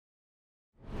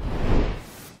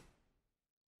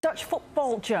Dutch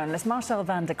football journalist Marcel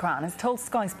van der Kraan has told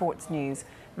Sky Sports News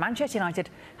Manchester United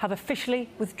have officially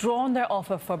withdrawn their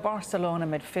offer for Barcelona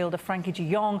midfielder Frenkie de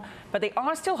Jong, but they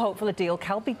are still hopeful a deal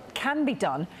can be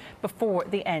done before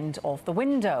the end of the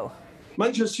window.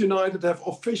 Manchester United have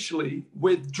officially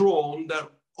withdrawn their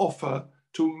offer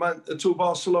to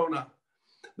Barcelona.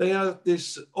 They had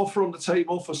this offer on the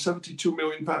table for £72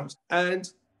 million, and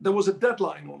there was a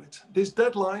deadline on it. This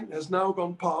deadline has now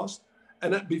gone past,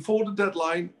 and before the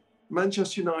deadline,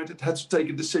 Manchester United had to take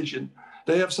a decision.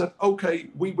 They have said, okay,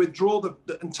 we withdraw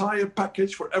the entire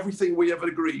package for everything we have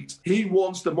agreed. He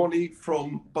wants the money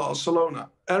from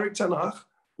Barcelona. Erik ten Hag,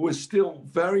 who is still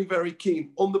very, very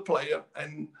keen on the player,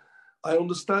 and I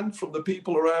understand from the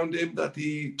people around him that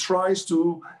he tries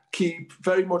to keep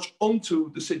very much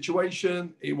onto the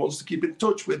situation. He wants to keep in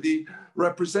touch with the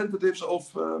representatives of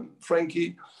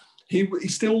Frenkie. He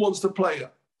still wants the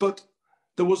player, but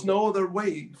there was no other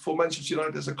way for Manchester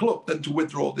United as a club than to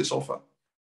withdraw this offer.